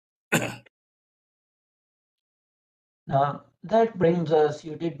 Now, that brings us,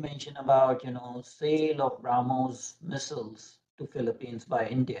 you did mention about, sale of BrahMos missiles to Philippines by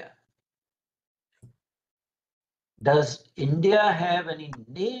India. Does India have any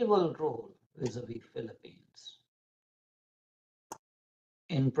naval role vis-a-vis Philippines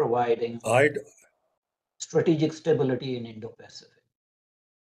in providing I strategic stability in Indo-Pacific?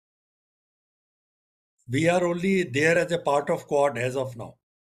 We are only there as a part of Quad as of now.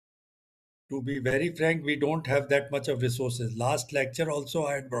 To be very frank, we don't have that much of resources. Last lecture also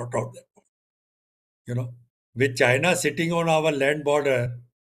I had brought out that point. With China sitting on our land border,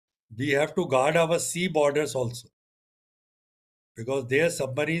 we have to guard our sea borders also, because their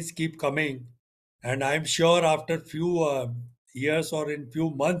submarines keep coming, and I'm sure after few years or in few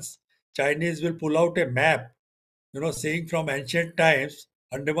months, Chinese will pull out a map, saying from ancient times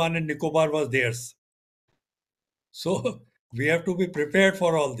Andaman and Nicobar was theirs. So we have to be prepared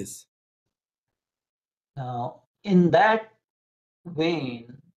for all this. Now, in that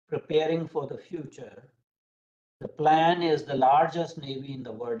vein, preparing for the future, the plan is the largest navy in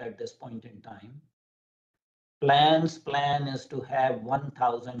the world at this point in time. Plan is to have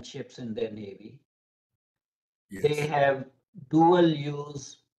 1,000 ships in their navy. They Yes. have dual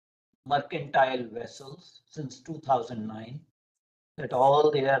use mercantile vessels since 2009, that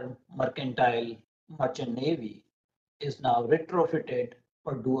all their mercantile merchant navy is now retrofitted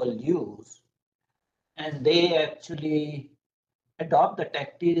for dual use. And they actually adopt the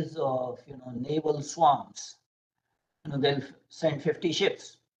tactics of naval swamps. They'll send 50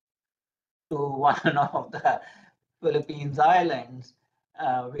 ships to one of the Philippines islands,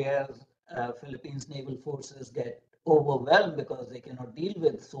 where Philippines naval forces get overwhelmed because they cannot deal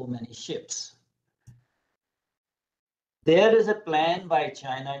with so many ships. There is a plan by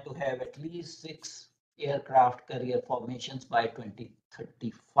China to have at least 6 aircraft carrier formations by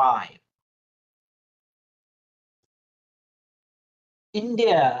 2035.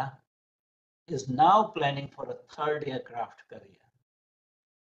 India is now planning for a third aircraft carrier.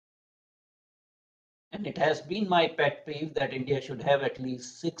 And it has been my pet peeve that India should have at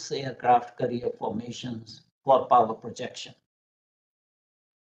least 6 aircraft carrier formations for power projection.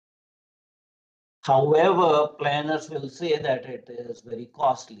 However, planners will say that it is very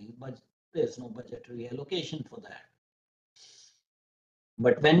costly, but there's no budgetary allocation for that.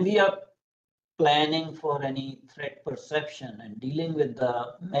 But when we are planning for any threat perception and dealing with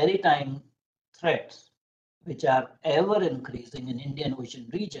the maritime threats, which are ever increasing in Indian Ocean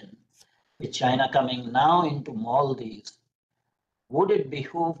region, with China coming now into Maldives, would it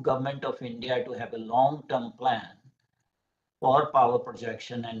behoove government of India to have a long-term plan for power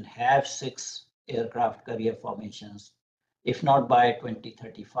projection and have 6 aircraft carrier formations, if not by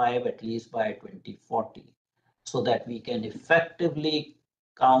 2035, at least by 2040, so that we can effectively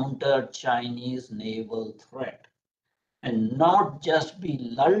counter Chinese naval threat and not just be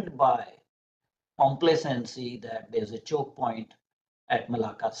lulled by complacency that there's a choke point at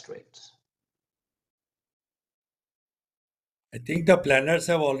Malacca Straits? I think the planners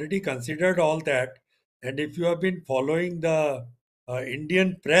have already considered all that, And if you have been following the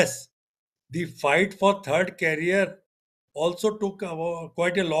Indian press, the fight for third carrier also took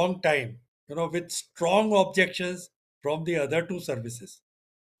quite a long time, with strong objections from the other two services.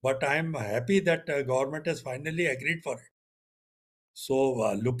 But I'm happy that government has finally agreed for it.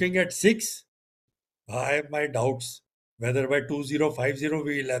 So looking at six, I have my doubts whether by 2050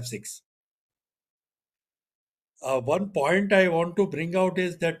 we will have six. One point I want to bring out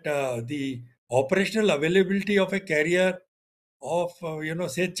is that the operational availability of a carrier of,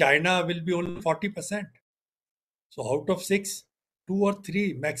 say China will be only 40%. So out of six, two or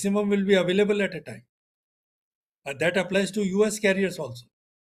three maximum will be available at a time. And that applies to US carriers also.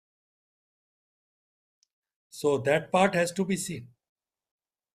 So that part has to be seen.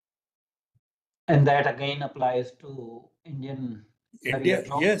 And that again applies to Indian India,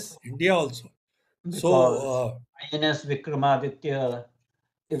 carriers yes, also, India also. So, because INS Vikramaditya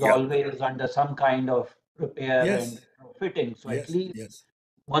is yeah, always under some kind of repair and yes, fitting. So at yes, least yes,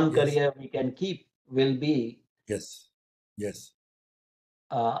 one yes, career we can keep will be yes, yes.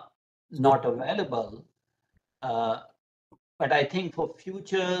 uh, So, not available. Uh, but I think for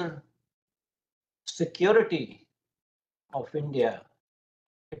future security of India,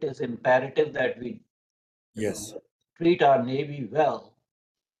 it is imperative that we, yes, treat our navy well.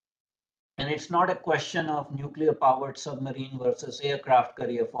 And it's not a question of nuclear powered submarine versus aircraft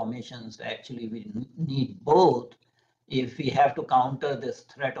carrier formations. Actually, we need both if we have to counter this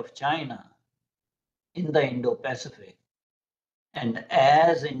threat of China in the Indo-Pacific. And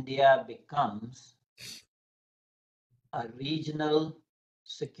as India becomes a regional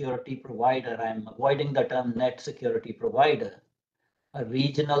security provider, I'm avoiding the term net security provider, a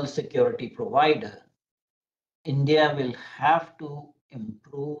regional security provider, India will have to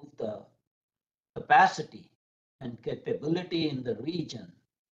improve the capacity and capability in the region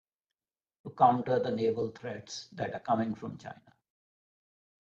to counter the naval threats that are coming from China.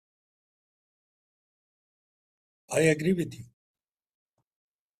 I agree with you.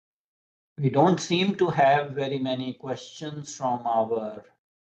 We don't seem to have very many questions from our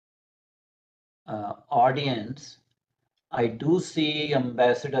audience. I do see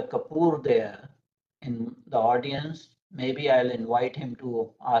Ambassador Kapoor there in the audience. Maybe I'll invite him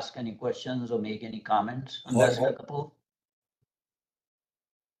to ask any questions or make any comments. Ambassador Kapoor.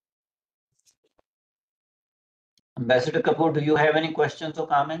 Ambassador Kapoor, do you have any questions or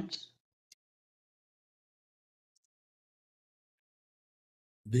comments?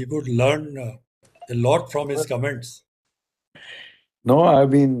 We would learn a lot from his comments. No, I've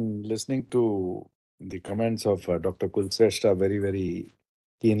been listening to the comments of Dr. Kulshrestha very, very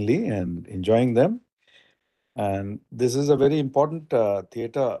keenly and enjoying them. And this is a very important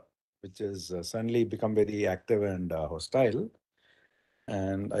theater, which has suddenly become very active and hostile.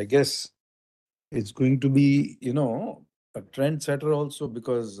 And I guess it's going to be, a trendsetter also,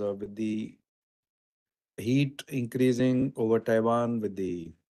 because with the heat increasing over Taiwan, with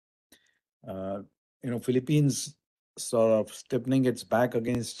the, Philippines sort of stiffening its back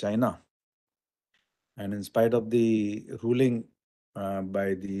against China. And in spite of the ruling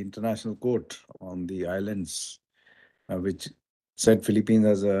by the International Court on the islands, which said Philippines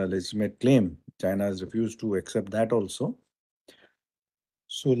has a legitimate claim, China has refused to accept that also.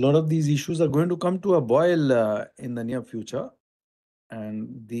 So a lot of these issues are going to come to a boil in the near future.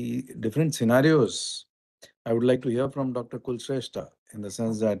 And the different scenarios, I would like to hear from Dr. Kulshrestha, in the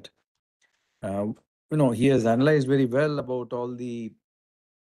sense that, he has analyzed very well about all the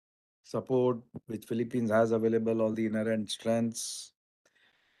support which Philippines has available, all the inherent strengths.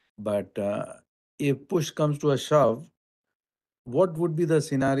 But if push comes to a shove, what would be the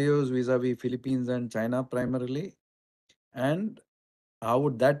scenarios vis-a-vis Philippines and China primarily? And how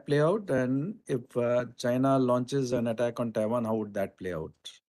would that play out? And if China launches an attack on Taiwan, how would that play out?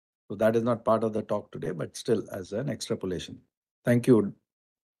 So that is not part of the talk today, but still as an extrapolation. Thank you,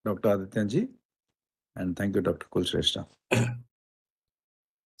 Dr. Adityanjee. And thank you, Dr. Kulshrestha.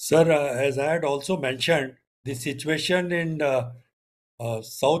 Sir, as I had also mentioned, the situation in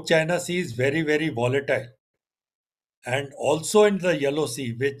South China Sea is very, very volatile. And also in the Yellow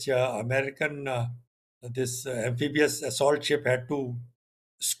Sea, which American, this amphibious assault ship had to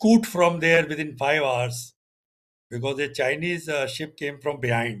scoot from there within 5 hours, because a Chinese ship came from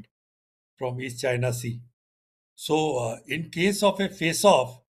behind, from East China Sea. So, in case of a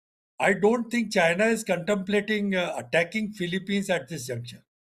face-off, I don't think China is contemplating attacking Philippines at this juncture.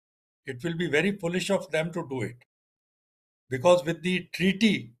 It will be very foolish of them to do it, because with the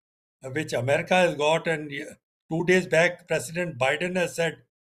treaty which America has got, and 2 days back, President Biden has said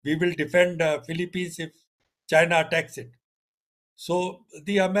we will defend Philippines if China attacks it. So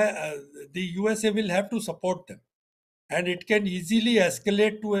the USA will have to support them, and it can easily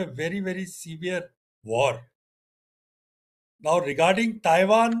escalate to a very, very severe war. Now, regarding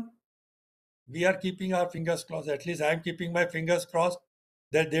Taiwan, we are keeping our fingers crossed. At least I am keeping my fingers crossed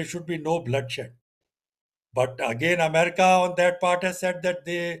that there should be no bloodshed. But again, America on that part has said that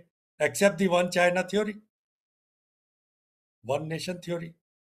they accept the one China theory, one nation theory.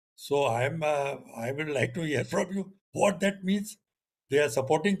 So I would like to hear from you what that means. They are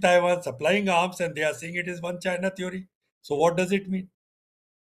supporting Taiwan, supplying arms, and they are saying it is one China theory. So what does it mean?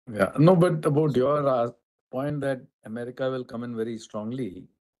 Yeah, no, but about your point that America will come in very strongly.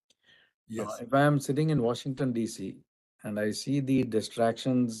 Yes. If I am sitting in Washington, D.C., and I see the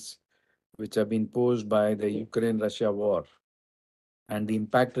distractions which have been posed by the Ukraine Russia war and the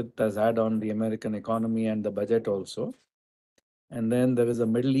impact it has had on the American economy and the budget also. And then there is a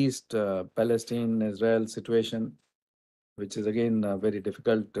Middle East, Palestine, Israel situation, which is again very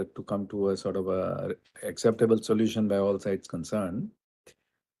difficult to come to a sort of a acceptable solution by all sides concerned.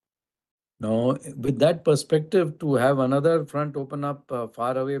 Now, with that perspective, to have another front open up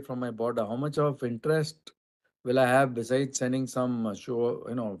far away from my border, how much of interest will I have besides sending some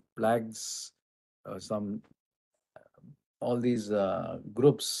flags, some all these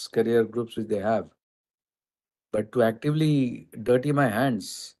groups, career groups which they have, but to actively dirty my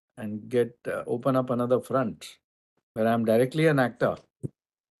hands and get open up another front where I'm directly an actor.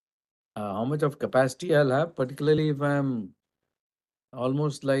 How much of capacity I'll have, particularly if I'm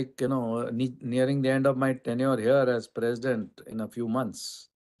almost like nearing the end of my tenure here as president in a few months,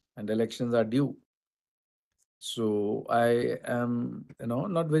 and elections are due. So I am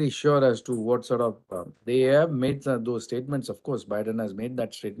not very sure as to what sort of they have made those statements. Of course, Biden has made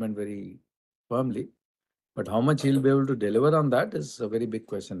that statement very firmly, but how much he'll be able to deliver on that is a very big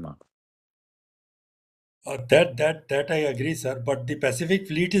question mark. That I agree, sir. But the Pacific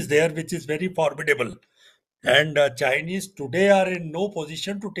Fleet is there, which is very formidable, and Chinese today are in no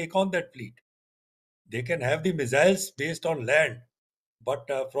position to take on that fleet. They can have the missiles based on land, but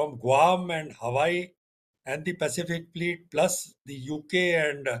from Guam and Hawaii and the Pacific Fleet, plus the UK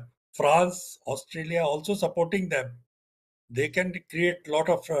and France, Australia also supporting them, they can create a lot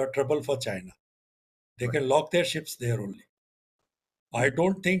of trouble for China. They Right. can lock their ships there only. I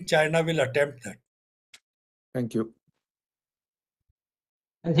don't think China will attempt that. Thank you.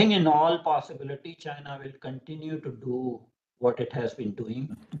 I think in all possibility, China will continue to do what it has been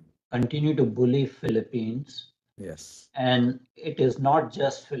doing, continue to bully Philippines. Yes. And it is not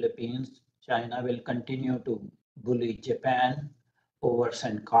just Philippines. China will continue to bully Japan over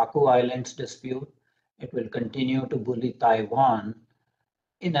Senkaku Islands dispute. It will continue to bully Taiwan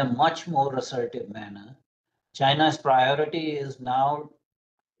in a much more assertive manner. China's priority is now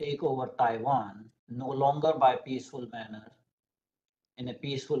take over Taiwan, no longer by peaceful manner, in a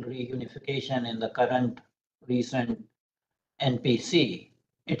peaceful reunification in the current recent NPC.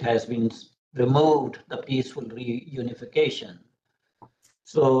 It has been removed the peaceful reunification.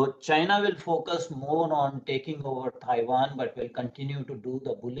 So China will focus more on taking over Taiwan, but will continue to do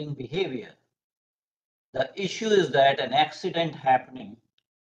the bullying behavior. The issue is that an accident happening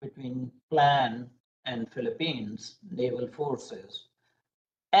between Plan and Philippines naval forces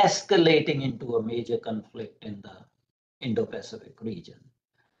escalating into a major conflict in the Indo-Pacific region.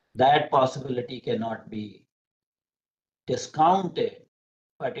 That possibility cannot be discounted,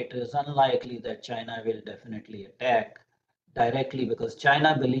 but it is unlikely that China will definitely attack directly because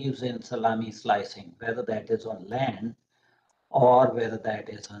China believes in salami slicing, whether that is on land or whether that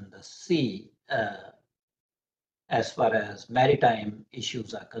is on the sea, as far as maritime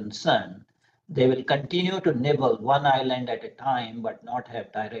issues are concerned. They will continue to nibble one island at a time, but not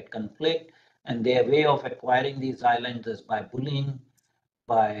have direct conflict. And their way of acquiring these islands is by bullying,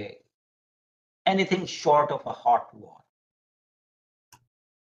 by anything short of a hot war.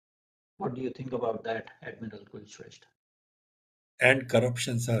 What do you think about that, Admiral Kulshrestha? And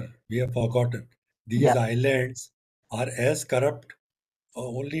corruption, sir. We have forgotten. These Yeah. islands are as corrupt,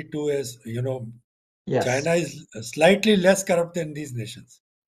 only to as, Yes. China is slightly less corrupt than these nations.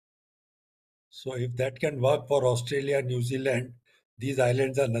 So if that can work for Australia, New Zealand, these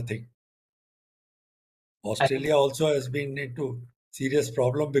islands are nothing. Australia also has been into serious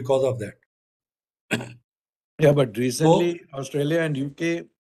problem because of that. Yeah, but recently Australia and UK,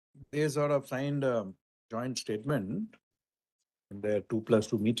 they sort of signed a joint statement in their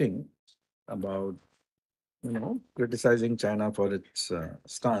 2+2 meeting about criticizing China for its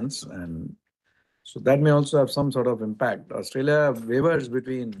stance, and so that may also have some sort of impact. Australia wavers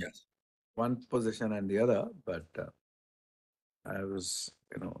between Yes. one position and the other, but I was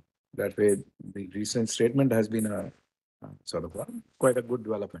that way. The recent statement has been a Sort of quite a good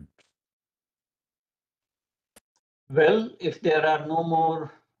development. Well, if there are no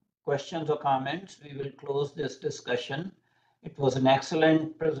more questions or comments, we will close this discussion. It was an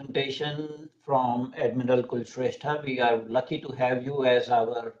excellent presentation from Admiral Kulshrestha. We are lucky to have you as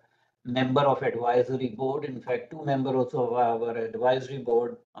our member of advisory board. In fact, two members of our advisory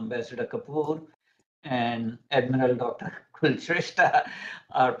board, Ambassador Kapoor and Admiral Dr. Kulshrestha,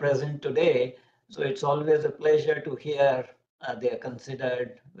 are present today. So it's always a pleasure to hear their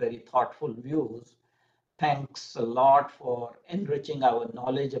considered, very thoughtful views. Thanks a lot for enriching our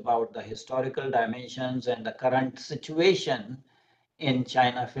knowledge about the historical dimensions and the current situation in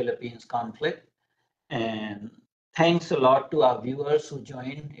China-Philippines conflict. And thanks a lot to our viewers who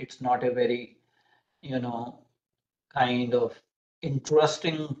joined. It's not a very, kind of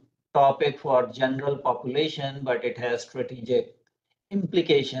interesting topic for general population, but it has strategic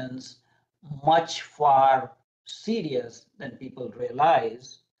implications much far serious than people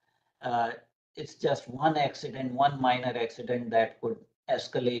realize. It's just one accident, one minor accident that could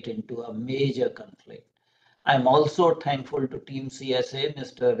escalate into a major conflict. I'm also thankful to Team CSA,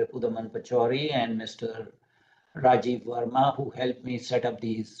 Mr. Ripudaman Pachori and Mr. Rajiv Verma, who helped me set up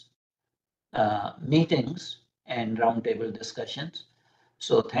these meetings and roundtable discussions.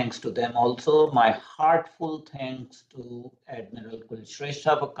 So thanks to them also. My heartful thanks to Admiral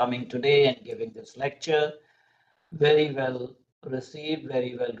Kulshrestha for coming today and giving this lecture. Very well received,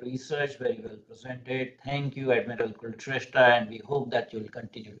 very well researched, very well presented. Thank you, Admiral Kulshrestha, and we hope that you'll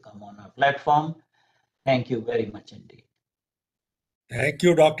continue to come on our platform. Thank you very much indeed. Thank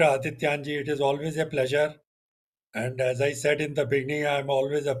you, Dr. Adityanjee. It is always a pleasure. And as I said in the beginning, I'm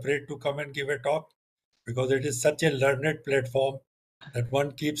always afraid to come and give a talk because it is such a learned platform that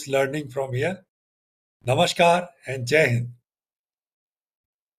one keeps learning from here. Namaskar and Jai Hind.